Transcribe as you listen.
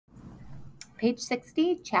Page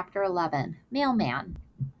 60, Chapter 11, Mailman.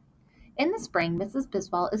 In the spring, Mrs.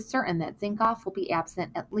 Biswell is certain that Zinkoff will be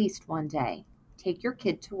absent at least one day. Take your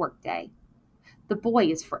kid to work day. The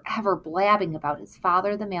boy is forever blabbing about his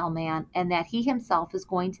father, the mailman, and that he himself is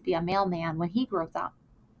going to be a mailman when he grows up.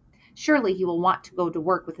 Surely he will want to go to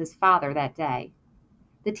work with his father that day.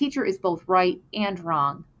 The teacher is both right and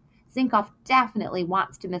wrong. Zinkoff definitely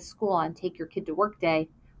wants to miss school on Take Your Kid to Work Day,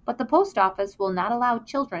 but the post office will not allow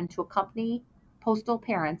children to accompany postal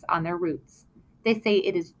parents on their routes. They say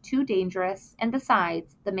it is too dangerous, and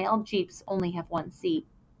besides, the mail jeeps only have one seat.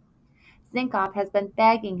 Zinkoff has been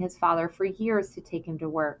begging his father for years to take him to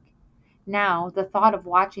work. Now, the thought of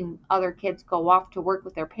watching other kids go off to work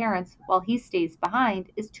with their parents while he stays behind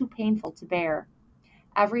is too painful to bear.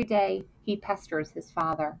 Every day, he pesters his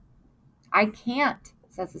father. "I can't,"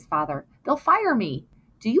 says his father. "They'll fire me.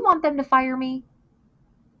 Do you want them to fire me?"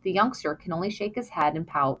 The youngster can only shake his head and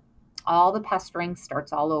pout. All the pestering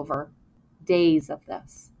starts all over. Days of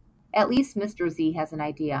this. At least Mr. Z has an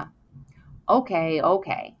idea.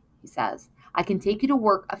 Okay, he says. "I can take you to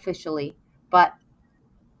work officially, but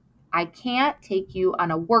I can't take you on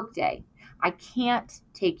a work day. I can't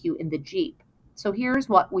take you in the Jeep. So here's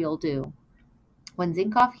what we'll do." When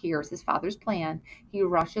Zinkoff hears his father's plan, he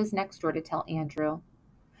rushes next door to tell Andrew.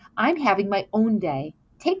 "I'm having my own day.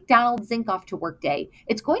 Take Donald Zinkoff to work day.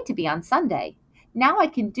 It's going to be on Sunday. Now I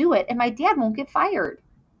can do it, and my dad won't get fired."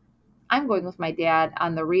 "I'm going with my dad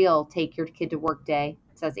on the real Take Your Kid to Work day,"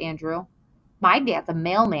 says Andrew. "My dad's a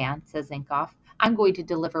mailman," says Zinkoff. "I'm going to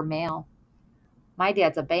deliver mail." "My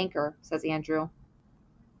dad's a banker," says Andrew.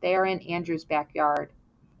 They are in Andrew's backyard.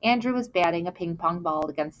 Andrew is batting a ping-pong ball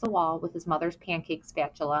against the wall with his mother's pancake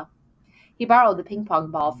spatula. He borrowed the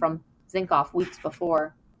ping-pong ball from Zinkoff weeks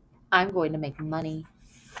before. "I'm going to make money.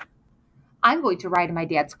 I'm going to ride in my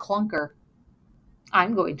dad's clunker.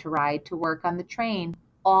 I'm going to ride to work on the train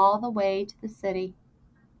all the way to the city.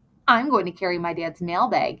 I'm going to carry my dad's mail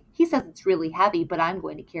bag. He says it's really heavy, but I'm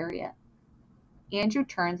going to carry it." Andrew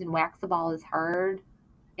turns and whacks the ball as hard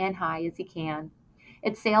and high as he can.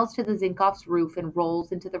 It sails to the Zinkoff's roof and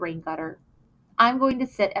rolls into the rain gutter. "I'm going to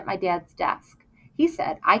sit at my dad's desk. He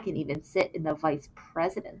said I can even sit in the vice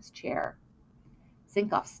president's chair."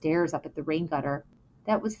 Zinkoff stares up at the rain gutter.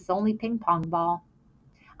 That was his only ping-pong ball.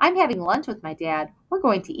 "I'm having lunch with my dad. We're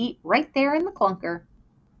going to eat right there in the clunker."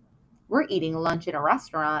 "We're eating lunch in a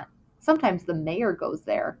restaurant. Sometimes the mayor goes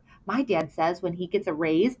there. My dad says when he gets a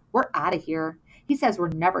raise, we're out of here. He says we're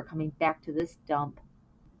never coming back to this dump."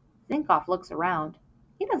 Zinkoff looks around.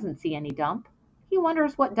 He doesn't see any dump. He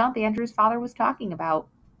wonders what dump Andrew's father was talking about.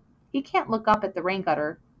 He can't look up at the rain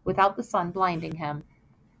gutter without the sun blinding him.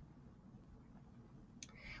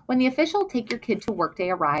 When the official Take Your Kid to Work day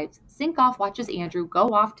arrives, Zinkoff watches Andrew go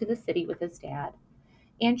off to the city with his dad.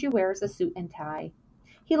 Andrew wears a suit and tie.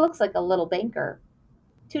 He looks like a little banker.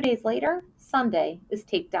 2 days later, Sunday, is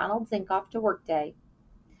Take Donald Zinkoff to Work day.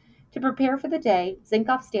 To prepare for the day,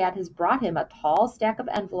 Zinkoff's dad has brought him a tall stack of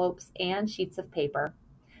envelopes and sheets of paper.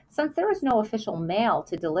 Since there is no official mail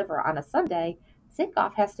to deliver on a Sunday,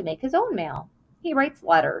 Zinkoff has to make his own mail. He writes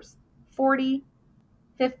letters, 40,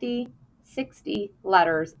 50, 60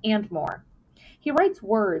 letters, and more. He writes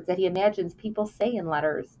words that he imagines people say in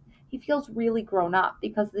letters. He feels really grown up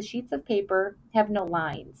because the sheets of paper have no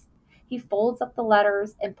lines. He folds up the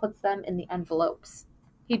letters and puts them in the envelopes.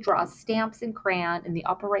 He draws stamps in crayon in the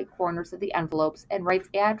upper right corners of the envelopes and writes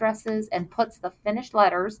addresses and puts the finished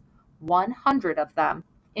letters, 100 of them,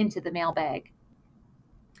 into the mailbag.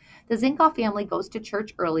 The Zinkoff family goes to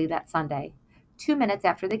church early that Sunday. 2 minutes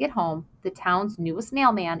after they get home, the town's newest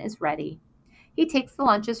mailman is ready. He takes the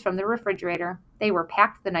lunches from the refrigerator. They were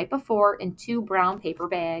packed the night before in 2 brown paper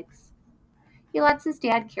bags. He lets his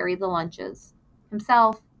dad carry the lunches.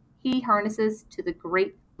 Himself, he harnesses to the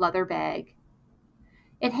great leather bag.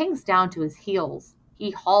 It hangs down to his heels. He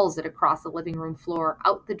hauls it across the living room floor,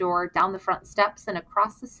 out the door, down the front steps, and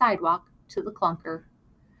across the sidewalk to the clunker.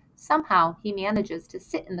 Somehow he manages to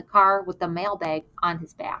sit in the car with the mailbag on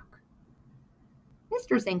his back.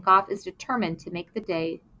 Mr. Zinkoff is determined to make the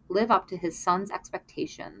day live up to his son's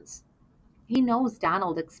expectations. He knows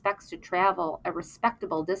Donald expects to travel a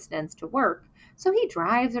respectable distance to work, so he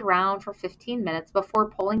drives around for 15 minutes before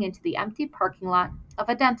pulling into the empty parking lot of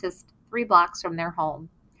a dentist 3 blocks from their home.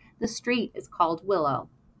 The street is called Willow.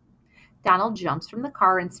 Donald jumps from the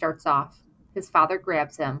car and starts off. His father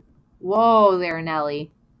grabs him. "Whoa there,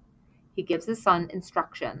 Nellie." He gives his son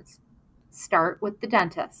instructions. "Start with the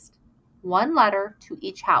dentist. 1 letter to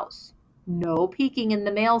each house. No peeking in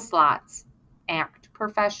the mail slots. Act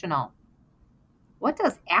professional." What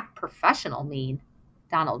does act professional mean?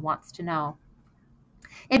 Donald wants to know.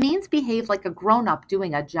 It means behave like a grown-up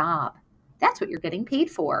doing a job. That's what you're getting paid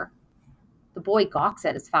for. The boy gawks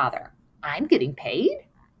at his father. I'm getting paid?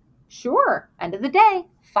 Sure. End of the day,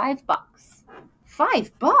 $5.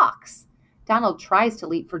 $5? Donald tries to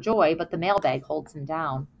leap for joy, but the mailbag holds him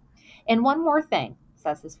down. And one more thing,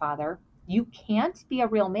 says his father. You can't be a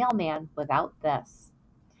real mailman without this.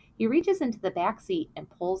 He reaches into the back seat and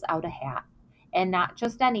pulls out a hat. And not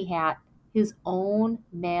just any hat, his own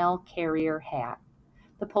mail carrier hat.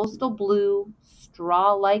 The postal blue,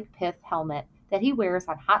 straw-like pith helmet that he wears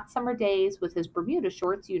on hot summer days with his Bermuda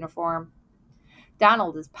shorts uniform.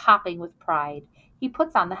 Donald is popping with pride. He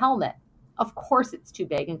puts on the helmet. Of course it's too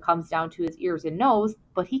big and comes down to his ears and nose,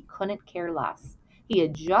 but he couldn't care less. He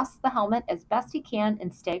adjusts the helmet as best he can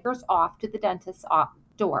and staggers off to the dentist's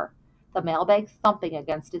door, the mailbag thumping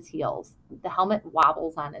against his heels. The helmet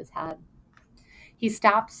wobbles on his head. He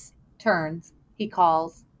stops, turns, he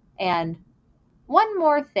calls, and, "One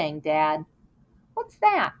more thing, Dad." "What's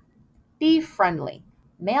that?" "Be friendly.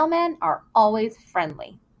 Mailmen are always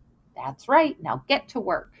friendly." "That's right. Now get to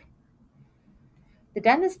work." The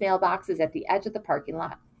dentist's mailbox is at the edge of the parking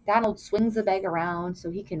lot. Donald swings the bag around so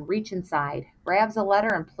he can reach inside, grabs a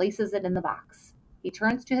letter, and places it in the box. He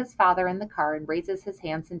turns to his father in the car and raises his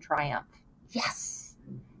hands in triumph. Yes!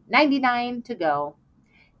 99 to go.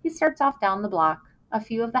 He starts off down the block. A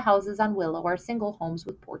few of the houses on Willow are single homes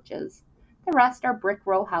with porches. The rest are brick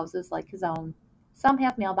row houses like his own. Some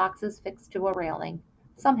have mailboxes fixed to a railing.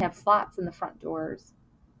 Some have slots in the front doors.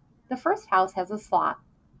 The first house has a slot.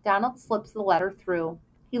 Donald slips the letter through.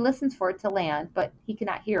 He listens for it to land, but he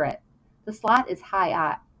cannot hear it. The slot is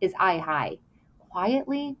eye high.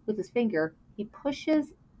 Quietly, with his finger, he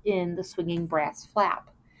pushes in the swinging brass flap.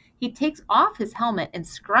 He takes off his helmet and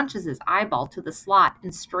scrunches his eyeball to the slot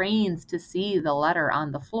and strains to see the letter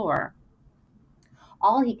on the floor.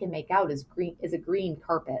 All he can make out is a green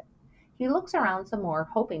carpet. He looks around some more,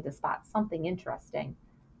 hoping to spot something interesting.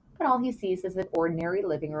 But all he sees is an ordinary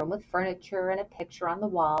living room with furniture and a picture on the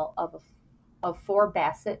wall of 4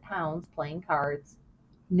 basset hounds playing cards.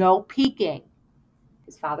 "No peeking!"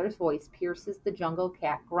 His father's voice pierces the jungle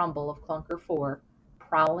cat grumble of Clunker 4,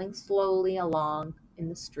 prowling slowly along in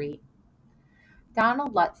the street.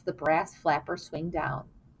 Donald lets the brass flapper swing down.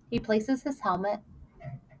 He replaces his helmet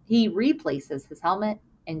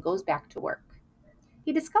and goes back to work.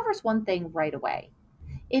 He discovers one thing right away.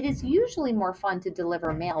 It is usually more fun to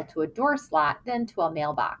deliver mail to a door slot than to a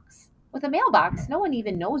mailbox. With a mailbox, no one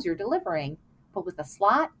even knows you're delivering. But with a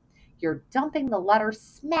slot, you're dumping the letter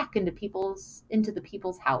smack into the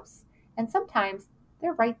people's house. And sometimes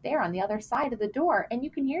they're right there on the other side of the door, and you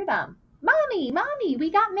can hear them. "Mommy, Mommy, we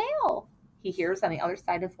got mail," he hears on the other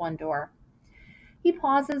side of one door. He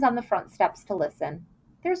pauses on the front steps to listen.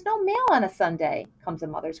 "There's no mail on a Sunday," comes a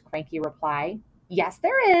mother's cranky reply. "Yes,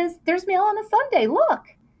 there is. There's mail on a Sunday.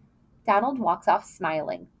 Look." Donald walks off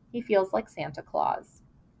smiling. He feels like Santa Claus.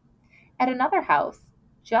 At another house,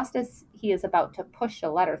 just as he is about to push a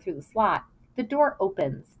letter through the slot, the door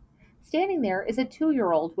opens. Standing there is a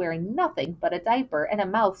 2-year-old wearing nothing but a diaper and a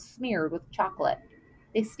mouth smeared with chocolate.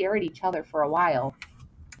 They stare at each other for a while.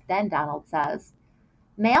 Then Donald says,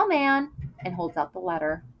 "Mailman," and holds out the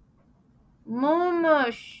letter.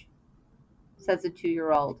 "Mumush," says the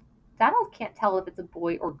 2-year-old. Donald can't tell if it's a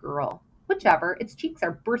boy or girl. Whichever, its cheeks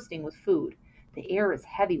are bursting with food. The air is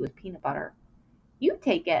heavy with peanut butter. "You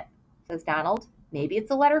take it," says Donald. "Maybe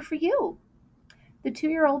it's a letter for you." The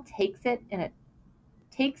 2-year-old takes it in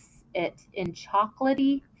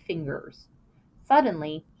chocolatey fingers.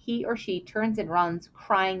 Suddenly, he or she turns and runs,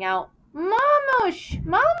 crying out, "Mamush!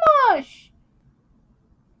 Mamush!"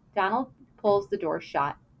 Donald pulls the door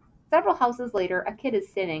shut. Several houses later, a kid is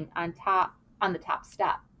sitting on the top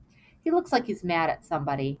step. He looks like he's mad at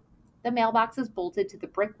somebody. The mailbox is bolted to the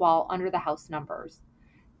brick wall under the house numbers.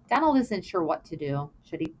 Donald isn't sure what to do.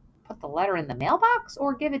 Should he put the letter in the mailbox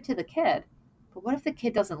or give it to the kid? But what if the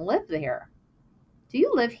kid doesn't live there? "Do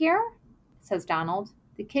you live here?" says Donald.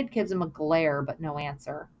 The kid gives him a glare, but no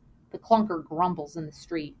answer. The clunker grumbles in the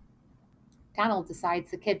street. Donald decides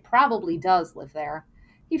the kid probably does live there.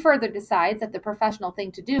 He further decides that the professional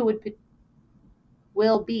thing to do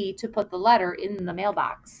will be to put the letter in the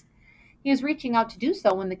mailbox. He is reaching out to do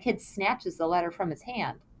so when the kid snatches the letter from his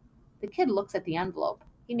hand. The kid looks at the envelope.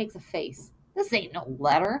 He makes a face. "This ain't no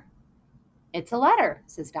letter." "It's a letter,"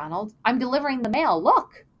 says Donald. "I'm delivering the mail.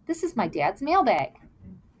 Look, this is my dad's mailbag."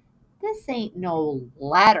 "This ain't no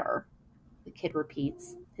letter," the kid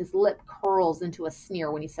repeats. His lip curls into a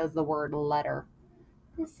sneer when he says the word letter.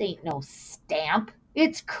 "This ain't no stamp.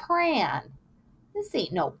 It's crayon. This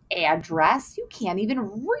ain't no address. You can't even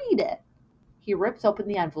read it." He rips open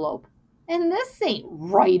the envelope, And this ain't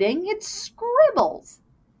writing, it's scribbles.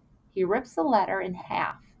 He rips the letter in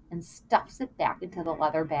half and stuffs it back into the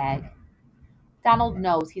leather bag. Donald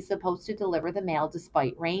knows he's supposed to deliver the mail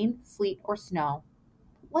despite rain, sleet, or snow.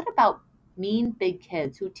 What about mean big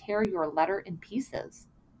kids who tear your letter in pieces?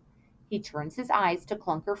 He turns his eyes to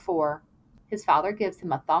Clunker 4. His father gives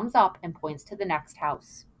him a thumbs up and points to the next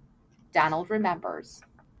house. Donald remembers.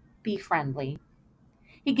 Be friendly.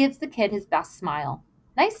 He gives the kid his best smile.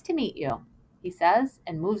 Nice to meet you, he says,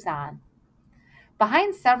 and moves on.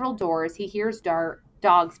 Behind several doors, he hears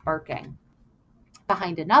dogs barking.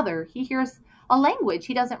 Behind another, he hears a language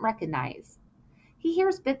he doesn't recognize. He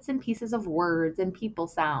hears bits and pieces of words and people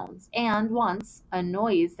sounds, and once a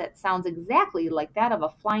noise that sounds exactly like that of a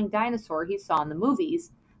flying dinosaur he saw in the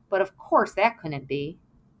movies, but of course that couldn't be.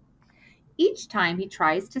 Each time he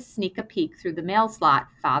tries to sneak a peek through the mail slot,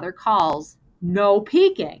 Father calls, "No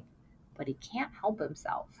peeking!" But he can't help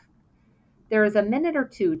himself. There is a minute or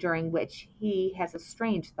two during which he has a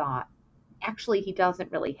strange thought. Actually, he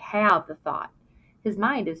doesn't really have the thought. His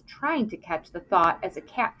mind is trying to catch the thought as a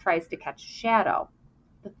cat tries to catch a shadow.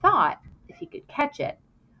 The thought, if he could catch it,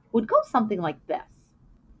 would go something like this.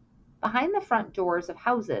 Behind the front doors of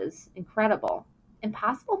houses, incredible,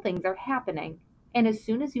 impossible things are happening, and as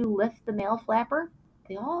soon as you lift the mail flapper,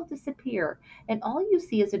 they all disappear, and all you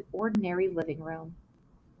see is an ordinary living room.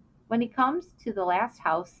 When he comes to the last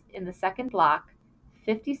house in the second block,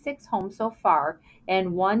 56 homes so far,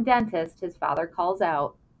 and one dentist, his father calls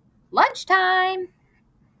out, "Lunchtime!"